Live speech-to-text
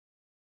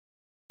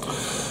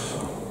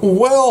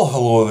Well,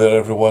 hello there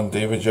everyone,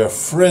 David, your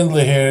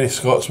friendly hairy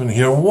Scotsman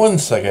here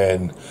once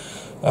again.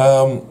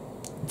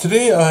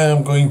 Today I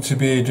am going to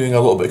be doing a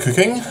little bit of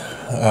cooking.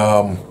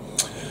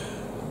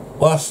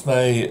 Last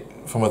night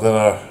for my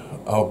dinner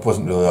I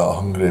wasn't really that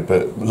hungry,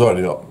 but it was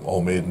already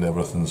all made and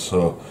everything,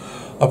 so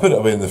I put it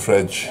away in the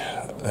fridge.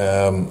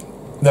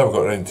 Never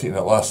got around to eating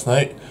it last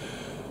night,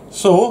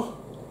 so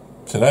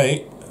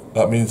tonight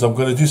that means I'm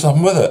going to do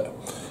something with it.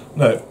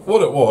 Now,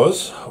 what it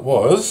was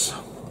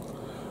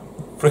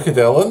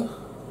fricadellen,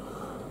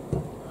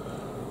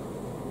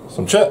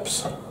 some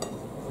chips,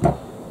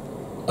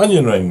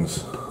 onion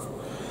rings.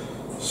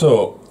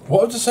 So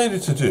what I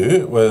decided to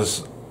do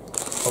was,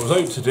 I was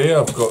out today,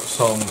 I've got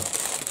some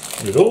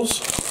noodles,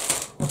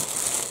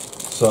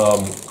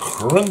 some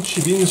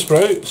crunchy bean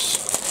sprouts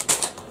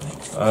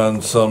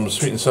and some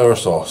sweet and sour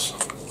sauce.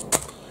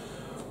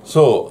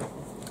 So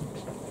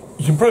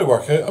you can probably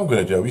work out I'm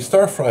going to do a wee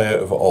stir fry out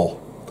of it all.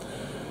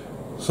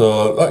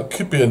 So that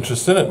could be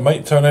interesting. It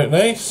might turn out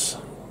nice.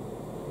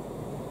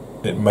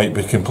 It might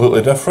be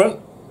completely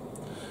different.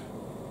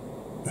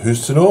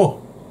 Who's to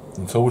know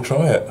until we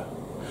try it.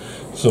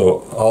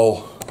 So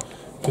I'll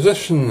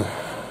position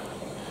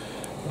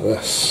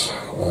this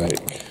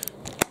like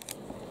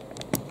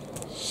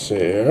so.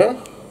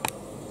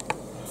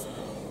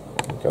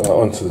 Get that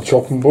onto the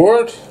chopping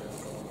board.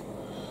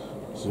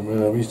 Zoom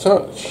in a wee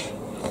touch.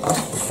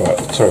 In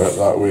fact, turn it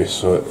that way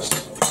so it's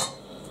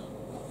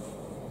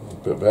a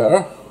bit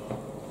better.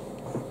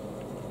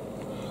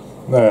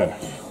 Now,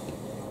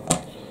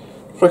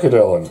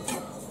 fricadellen.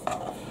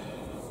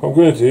 What I'm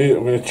going to do,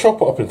 I'm going to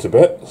chop it up into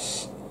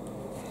bits,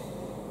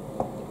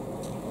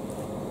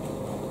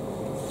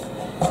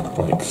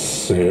 like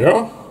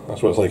so.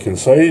 That's what it's like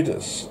inside.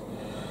 It's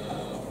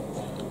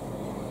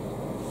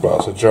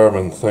a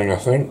German thing, I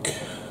think.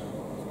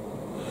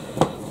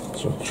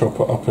 So chop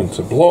it up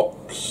into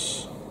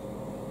blocks.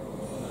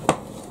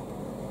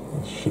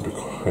 This should be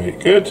quite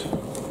good.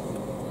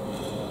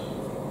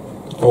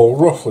 All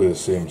roughly the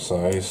same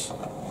size.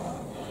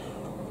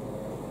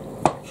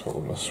 Chop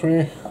them this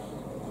way.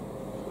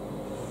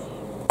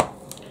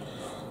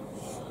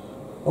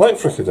 I like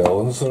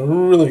fricadellens, they're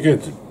really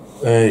good.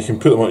 You can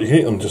put them on, you can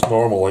eat them just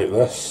normal like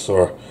this,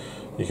 or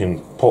you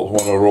can pop them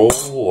on a roll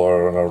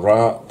or on a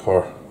wrap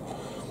or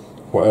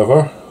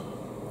whatever.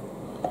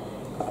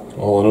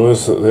 All I know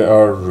is that they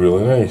are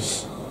really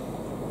nice.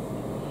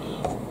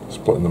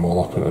 Splitting them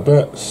all up into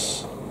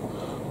bits.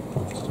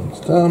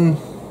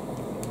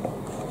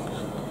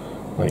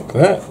 Like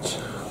that.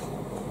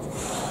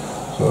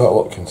 So that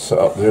lot can sit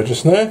up there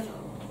just now.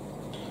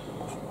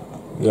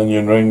 The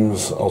onion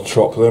rings, I'll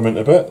chop them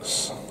into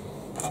bits.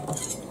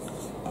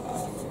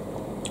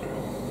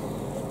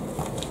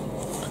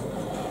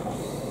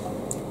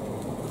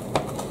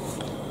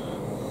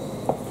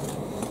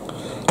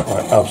 I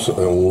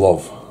absolutely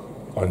love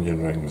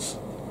onion rings.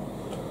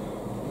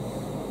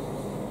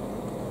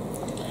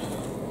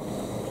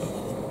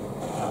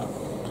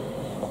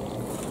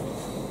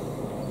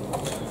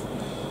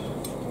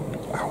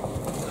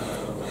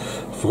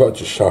 I forgot to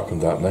just sharpen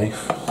that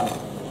knife.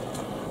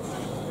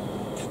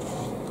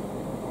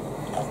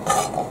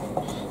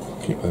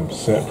 Keep them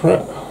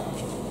separate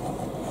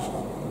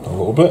a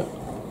little bit,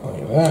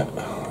 like that.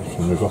 I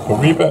can move up a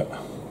wee bit,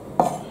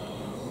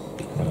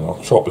 and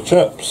I'll chop the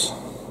chips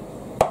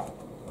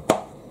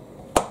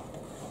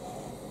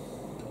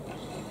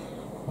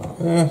like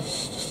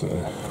this, just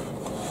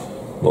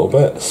little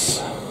bits.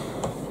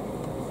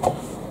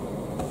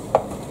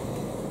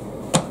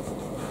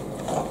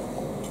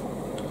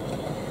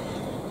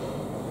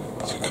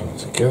 To come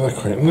together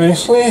quite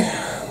nicely.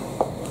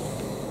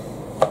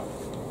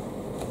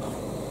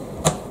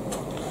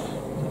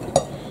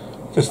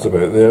 Just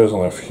about there, there's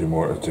only a few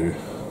more to do.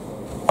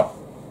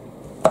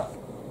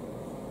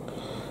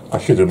 I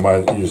should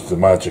have used the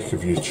magic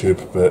of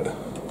YouTube, but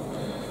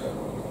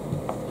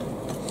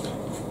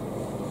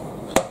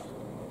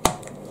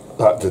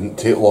that didn't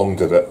take long,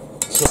 did it?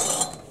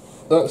 So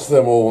that's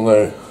them all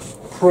now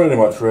pretty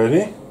much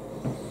ready.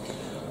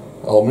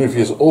 I'll move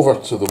these over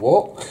to the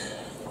wok.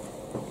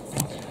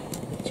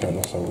 Turn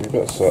this a wee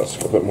bit so that's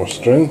got a bit more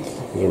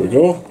strength. There we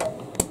go.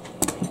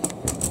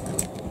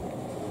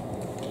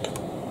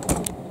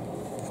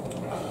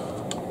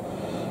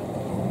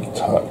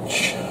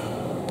 Touch.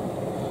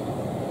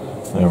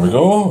 There we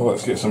go.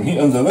 Let's get some heat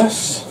under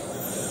this.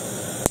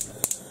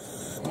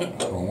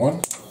 Wrong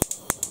one.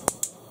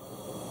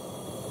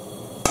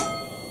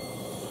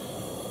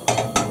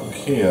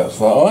 Okay, that's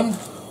that on.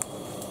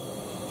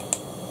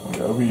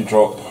 Get a wee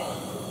drop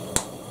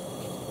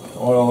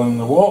oil in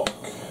the wok.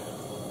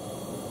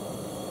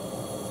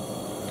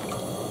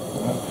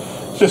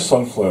 It's just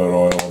sunflower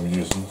oil I'm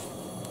using.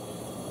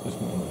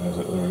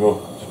 There we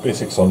go. Just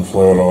basic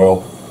sunflower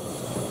oil.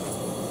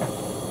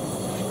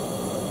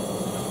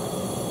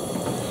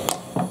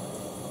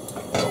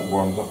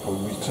 Warmed up a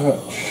wee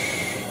touch.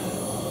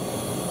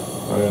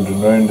 Round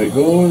and round it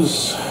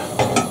goes.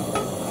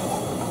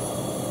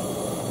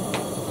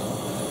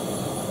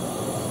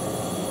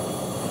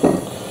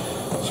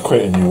 It's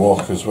quite a new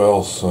wok as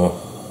well, so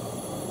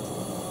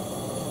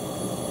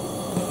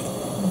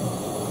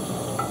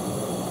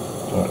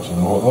actually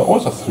know what that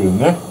was I threw in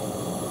there.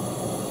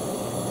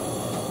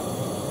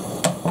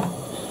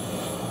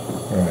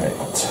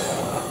 Right.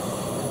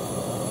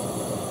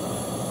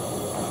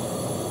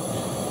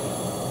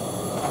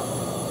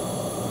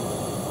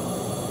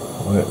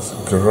 Let's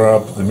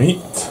grab the meat.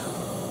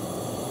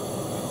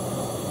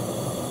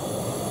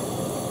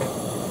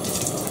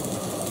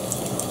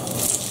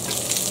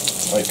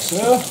 Like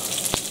so.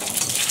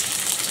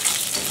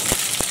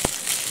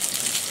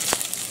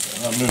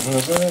 Get that moving a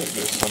bit,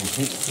 get some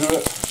heat through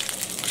it.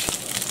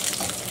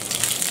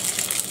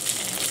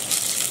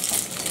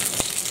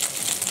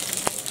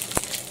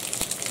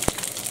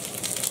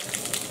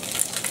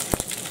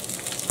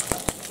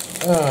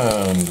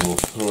 And we'll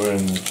throw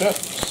in the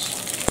chips.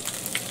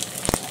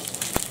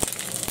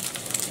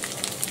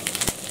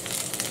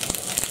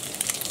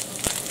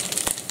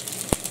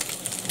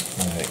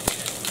 Like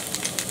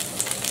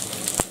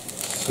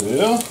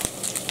so.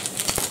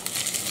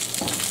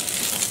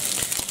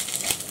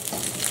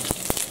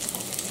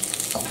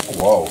 Oh,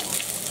 wow.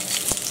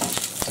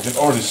 I can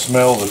already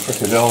smell the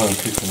fricadelle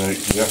cooking out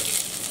here.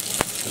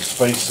 The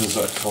spices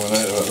that are coming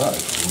out of it. That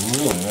is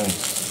really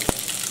nice.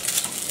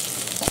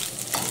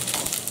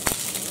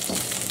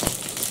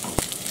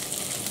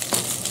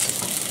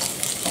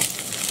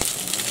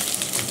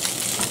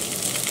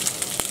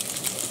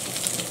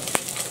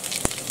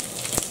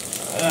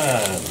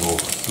 And we'll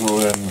throw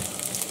in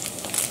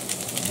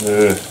the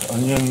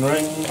onion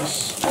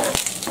rings,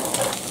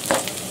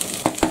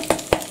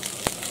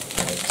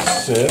 like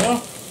so.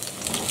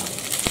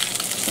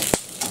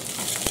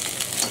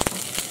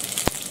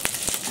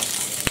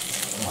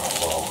 Oh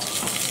wow.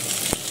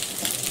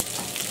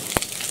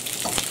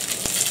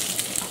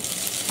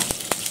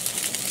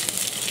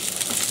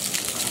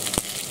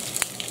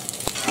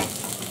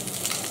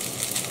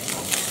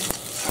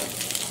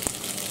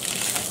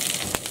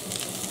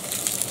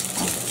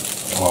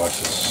 Oh,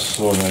 this is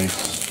so nice.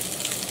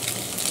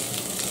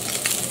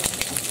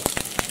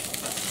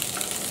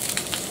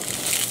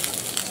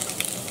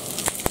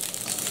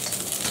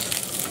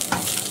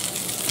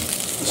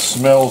 The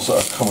smells that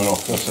are coming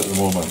off this at the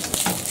moment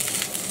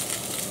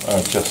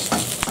are just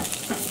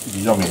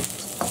yummy.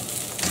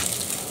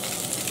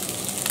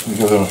 We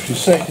give them a few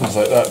seconds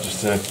like that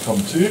just to come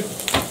to.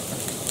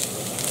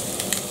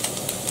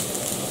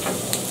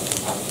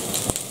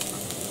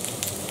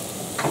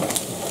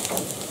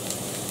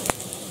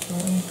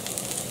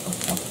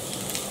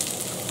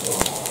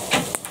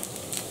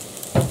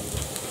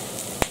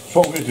 So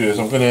what I'm going to do is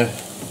I'm going to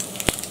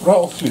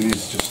rattle through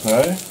these just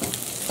now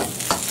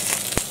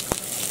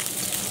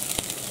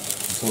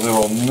until they're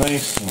all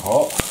nice and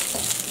hot.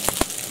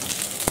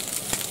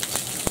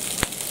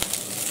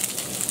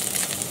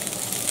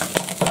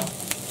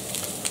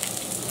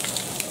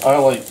 I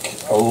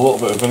like a little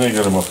bit of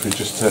vinegar in my food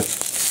just to lower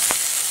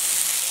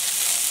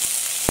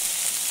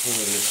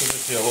the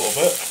acidity a little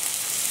bit.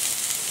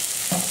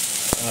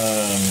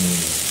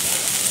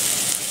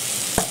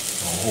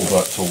 I'll hold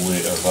that till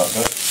later, that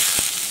bit.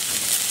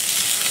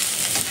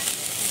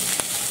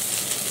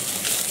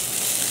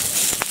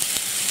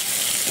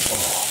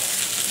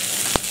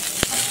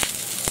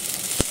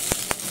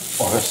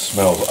 Oh, this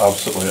smells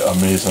absolutely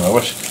amazing. I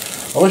wish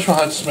I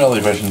had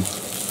smelly vision.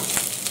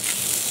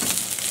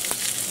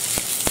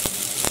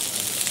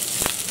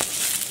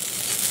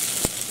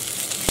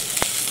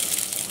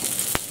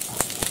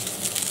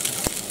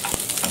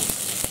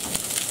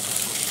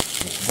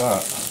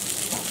 That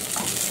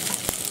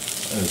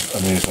is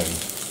amazing.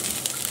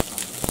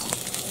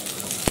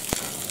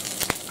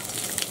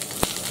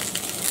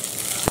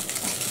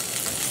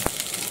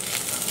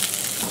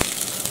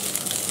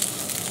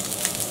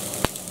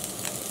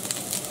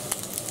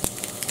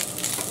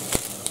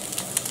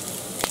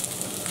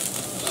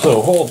 So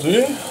what I'll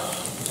do,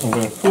 I'm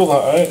going to pull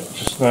that out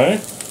just now.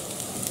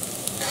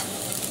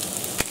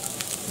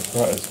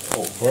 That is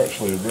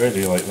virtually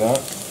ready like that.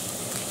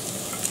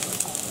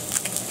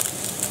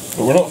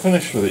 But we're not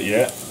finished with it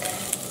yet.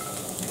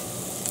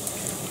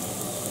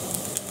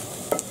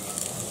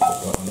 Put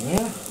that on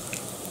there.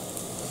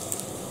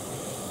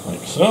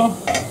 Like so.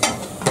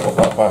 Put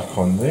that back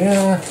on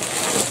there.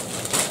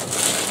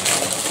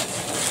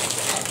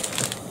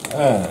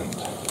 And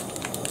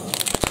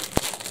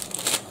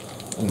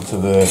into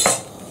the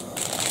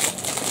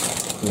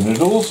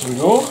noodles we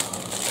go.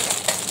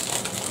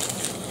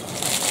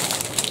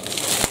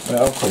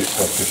 Now, I'm quite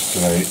peckish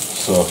tonight,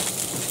 so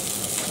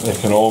they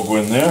can all go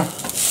in there.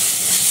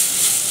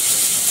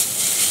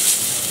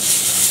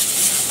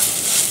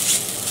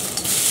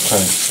 Try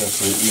and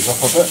separate these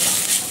up a bit.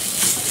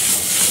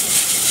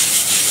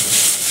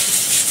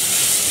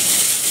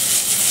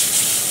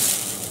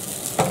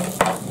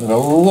 They're a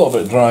little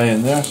bit dry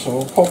in there, so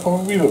we'll pop a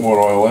wee bit more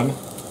oil in.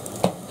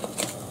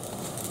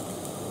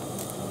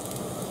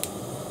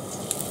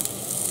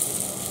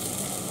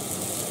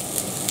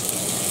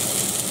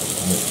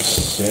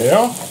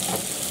 There.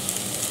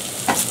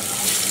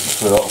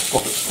 So that'll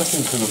stop it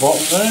sticking to the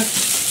bottom there.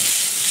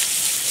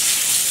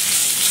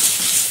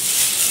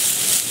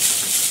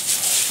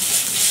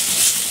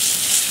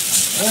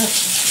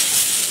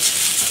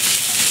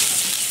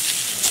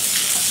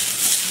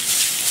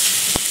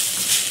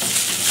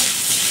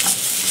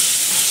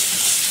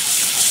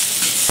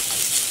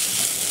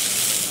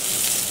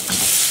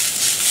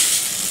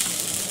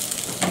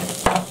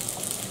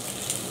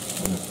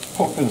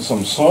 pop in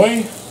some soy. I'm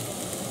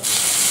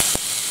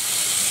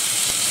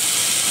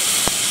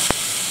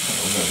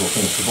going to go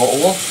finish the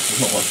bottle off,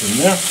 there's not much in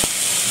there.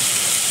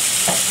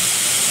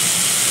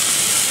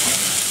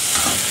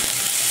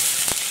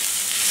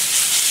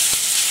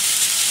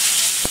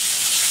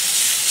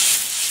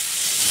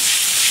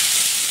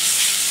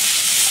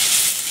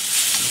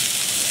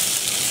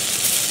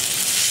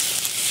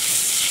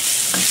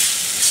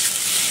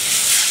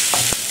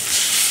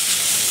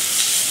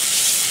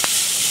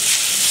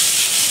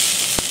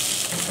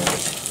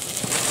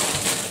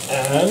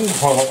 And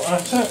while I'm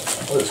at it,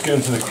 let's get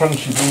into the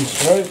crunchy bean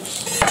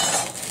sprouts.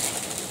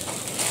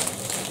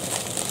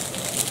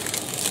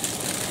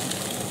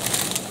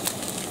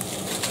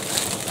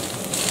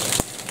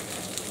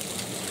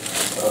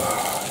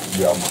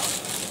 Yum.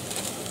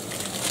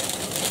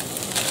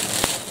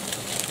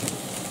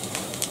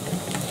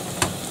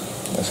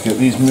 Let's get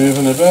these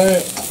moving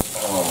about.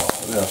 Oh,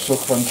 they are so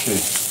crunchy.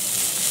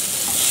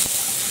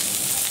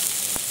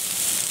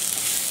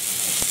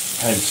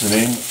 Hence the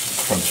name,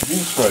 crunchy bean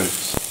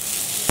sprouts.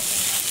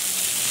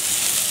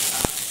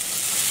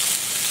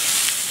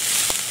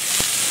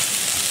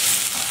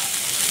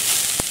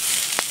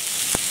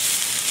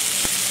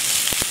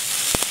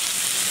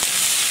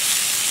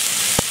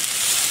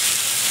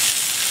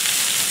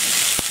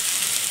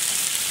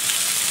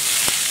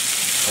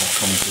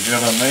 Coming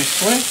together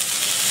nicely.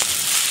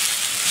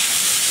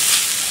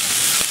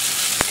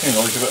 Kind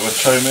of like a bit of a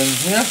chow mein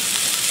here.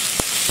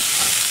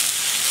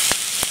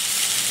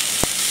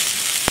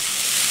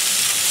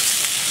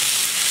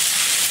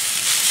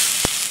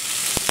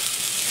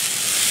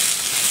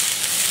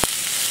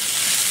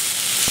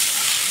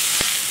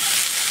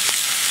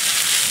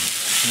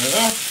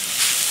 There.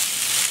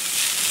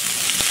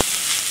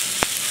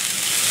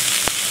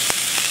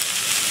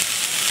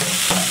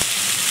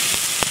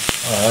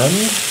 And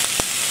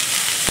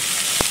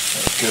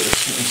get the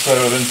sweet and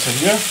sour into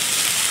here.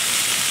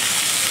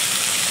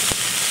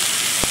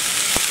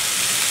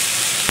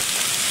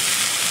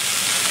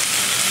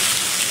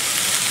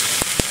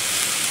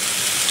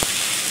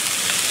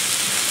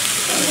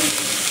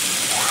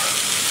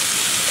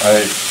 I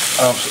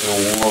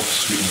absolutely love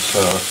sweet and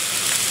sour.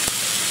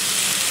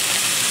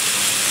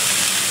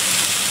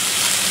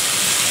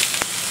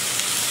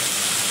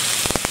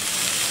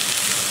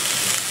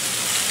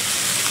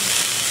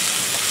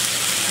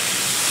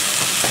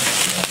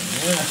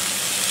 Yeah.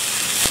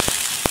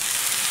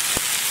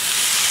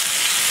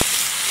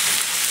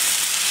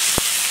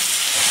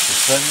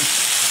 Thing.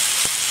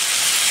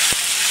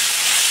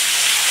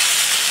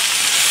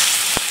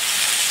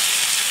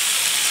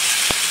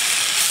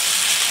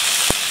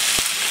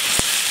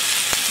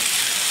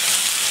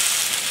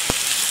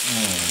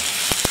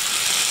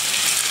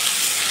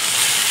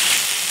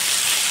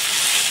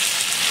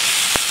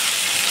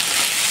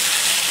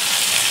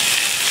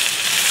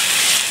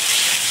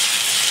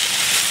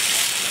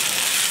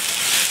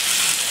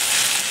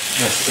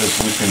 This is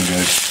looking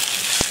good.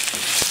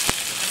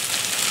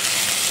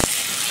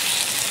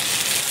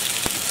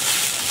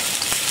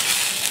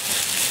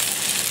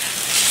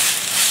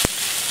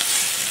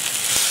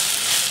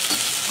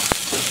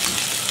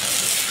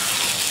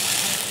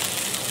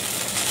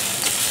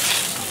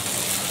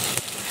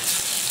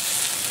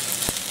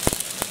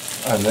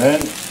 And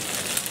then, I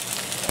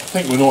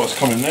think we know what's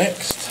coming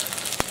next.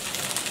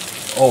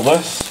 All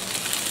this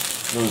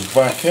goes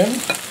back in.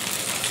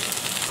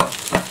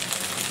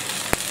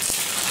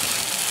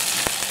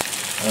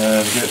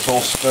 And gets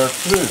all stirred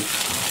through.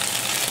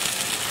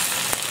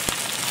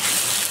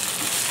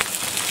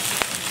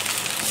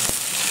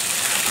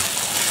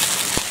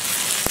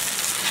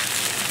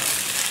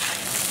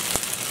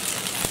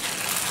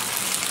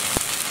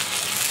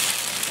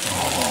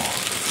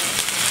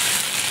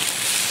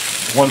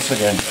 Once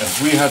again,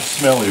 if we had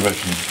smelly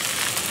vision,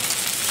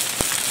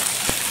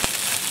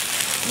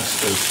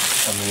 this is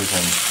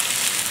amazing.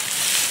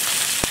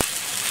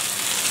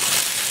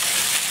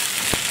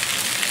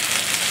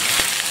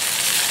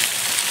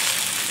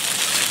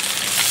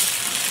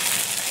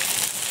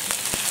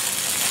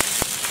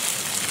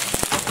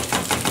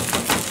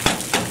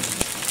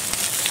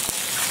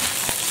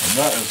 And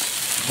that is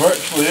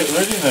virtually it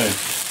ready now.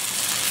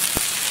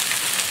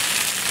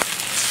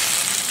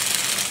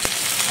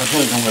 I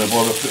don't think I'm going to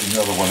bother putting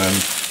the other one in.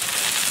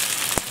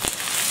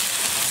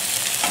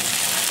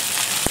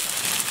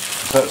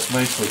 That's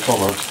nicely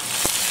covered.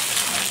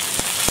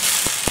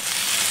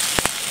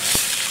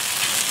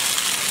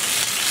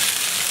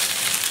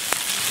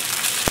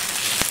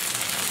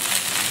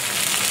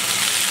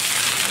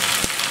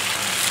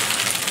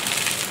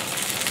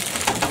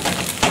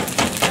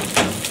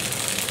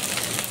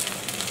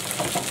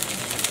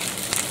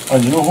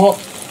 And you know what?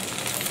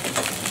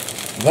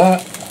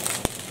 That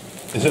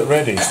is it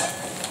ready.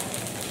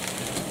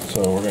 So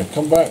we're going to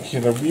come back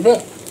here a wee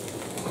bit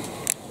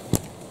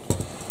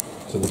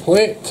to the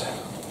plate.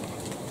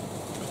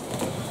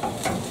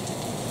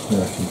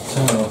 There, I can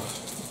turn off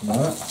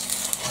that.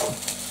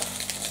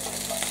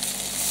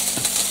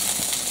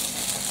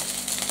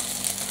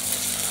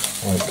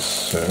 Like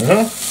so.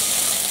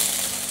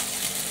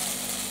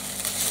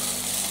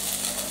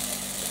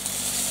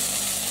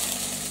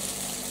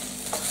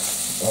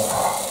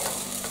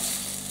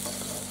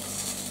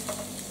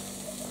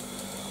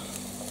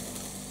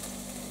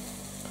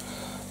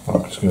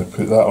 just going to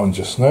put that on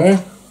just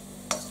now.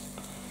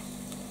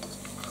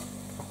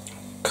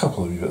 A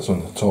couple of wee bits on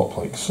the top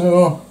like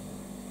so.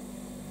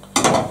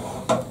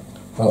 That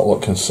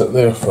lot can sit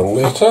there for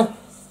later.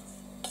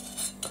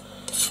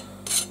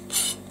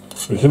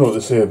 But you know what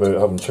they say about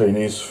having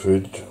Chinese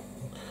food,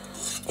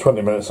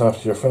 20 minutes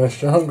after you're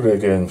finished you're hungry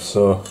again,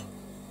 so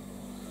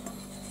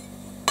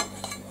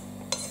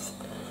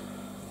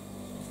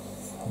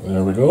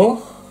there we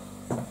go.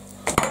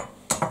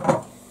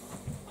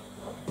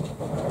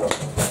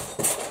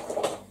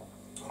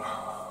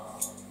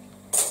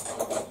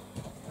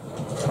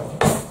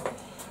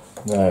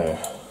 Now,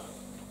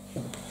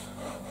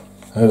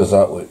 how does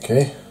that look,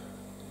 eh?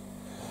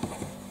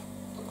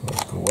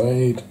 Let's go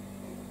wide.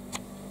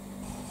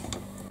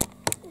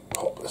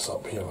 Pop this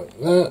up here like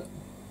that.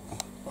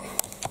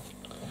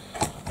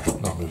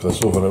 I'll move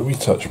this over a wee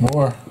touch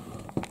more. In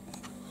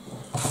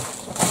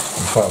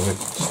fact, I'm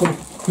just going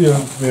to clear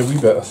me a wee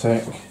bit a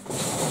sec.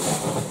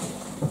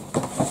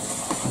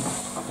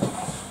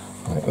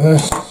 Like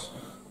this.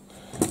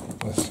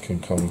 This can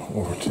come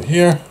over to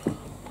here.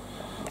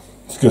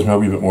 This gives me a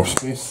wee bit more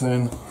space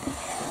then.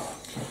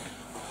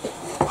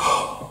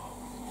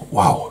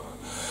 Wow.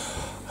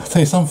 I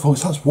tell you something,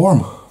 folks, that's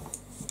warm.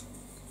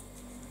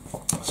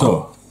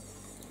 So,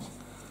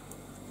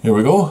 here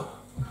we go.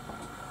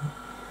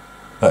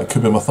 That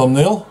could be my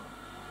thumbnail.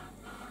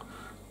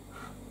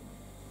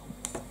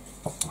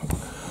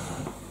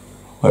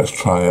 Let's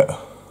try it.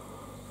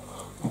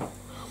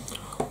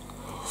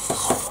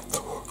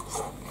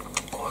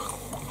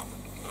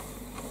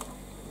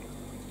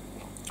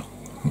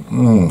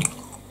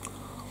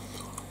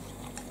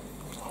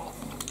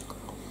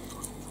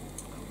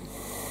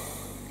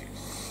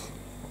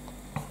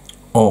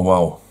 Oh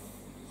wow,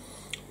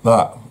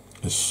 that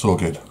is so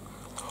good.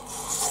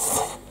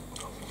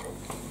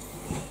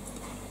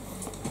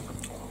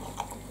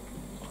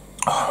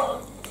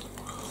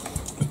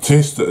 The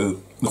taste, the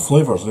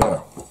flavours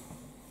there.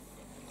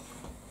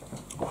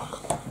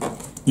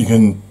 You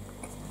can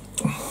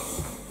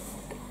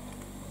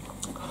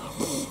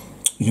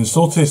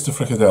still taste the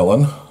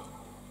fricadelle.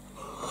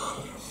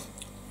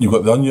 You've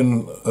got the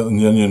onion and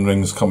the onion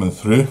rings coming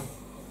through.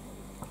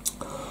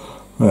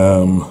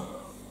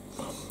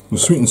 The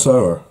sweet and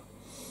sour,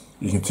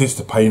 you can taste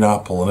the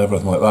pineapple and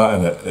everything like that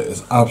in it. It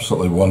is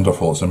absolutely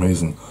wonderful, it's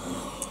amazing.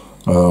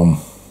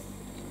 That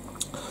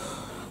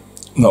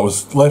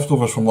was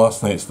leftovers from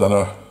last night's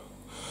dinner.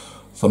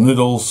 Some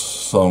noodles,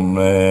 some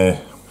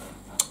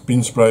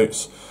bean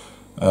sprouts,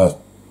 a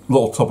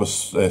little tub of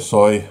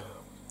soy,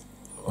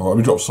 or a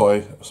wee drop of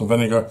soy, some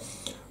vinegar,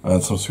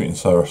 and some sweet and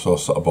sour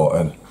sauce that I bought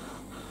in.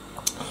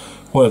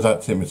 What did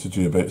that take me to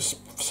do? About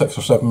 6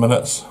 or 7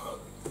 minutes?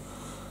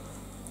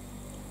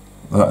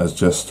 That is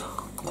just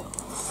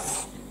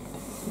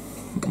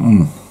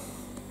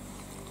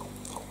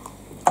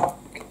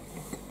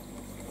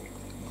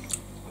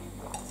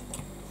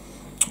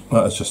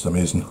that is just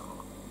amazing.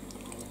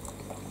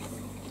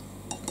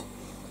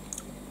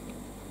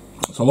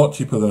 It's a lot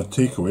cheaper than a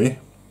takeaway.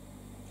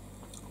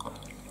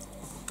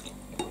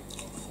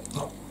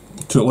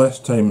 It took less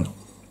time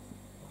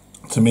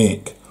to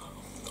make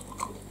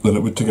than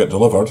it would to get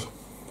delivered.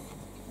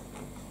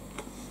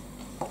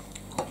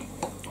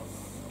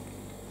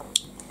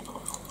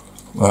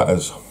 That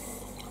is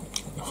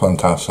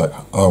fantastic.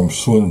 I'm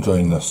so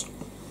enjoying this.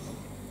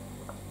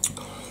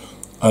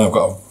 And I've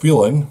got a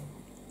feeling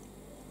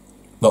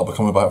that I'll be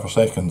coming back for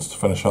seconds to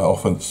finish that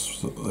off.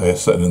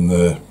 It's sitting in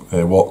the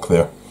wok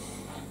there.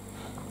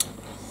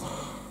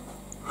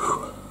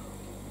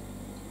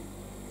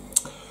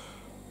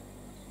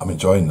 I'm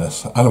enjoying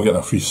this, and I'm getting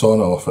a free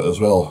sauna off it as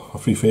well, a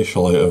free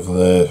facial out of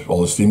all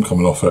the steam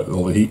coming off it,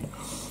 all the heat.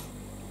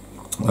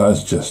 That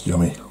is just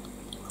yummy.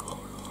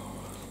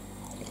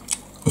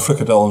 The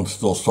fricadelle is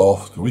still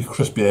soft, a wee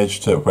crispy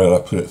edge to it where I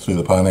put it through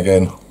the pan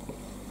again.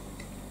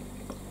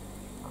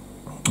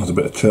 There's a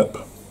bit of chip.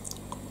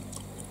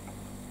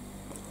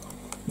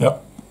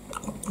 Yep,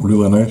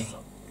 really nice.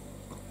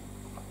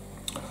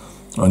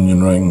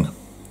 Onion ring.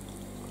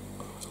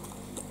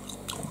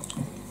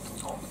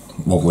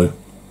 Lovely.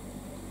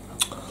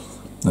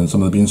 And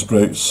some of the bean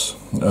sprouts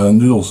and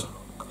noodles.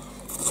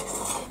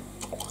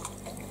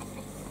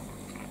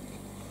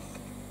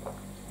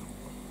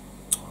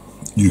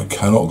 You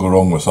cannot go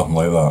wrong with something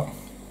like that.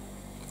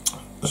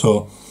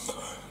 So,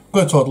 I'm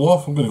going to toddle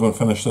off. I'm going to go and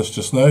finish this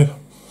just now.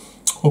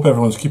 Hope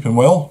everyone's keeping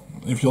well.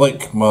 If you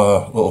like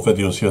my little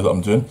videos here that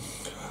I'm doing,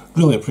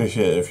 really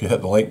appreciate it if you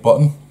hit the like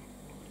button.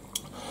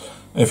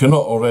 If you're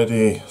not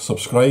already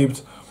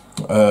subscribed,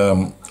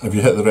 if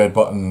you hit the red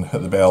button,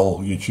 hit the bell,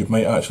 YouTube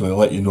might actually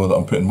let you know that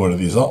I'm putting more of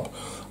these up.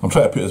 I'm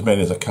trying to put as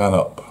many as I can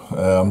up.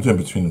 I'm doing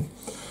between,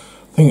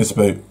 I think it's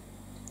about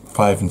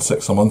 5 and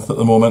 6 a month at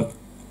the moment.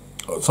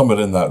 Somewhere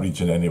in that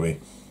region anyway.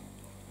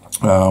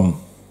 I'm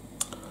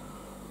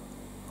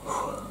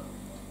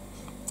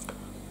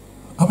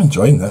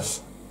enjoying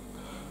this.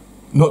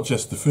 Not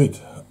just the food,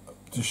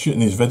 just shooting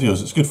these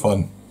videos, it's good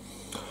fun.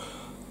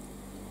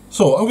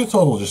 So I'm going to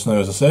toddle just now,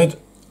 as I said.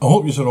 I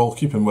hope you are all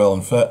keeping well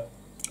and fit.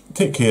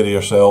 Take care of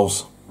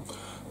yourselves.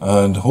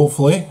 And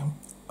hopefully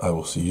I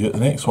will see you at the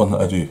next one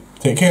that I do.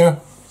 Take care.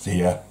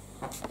 See ya.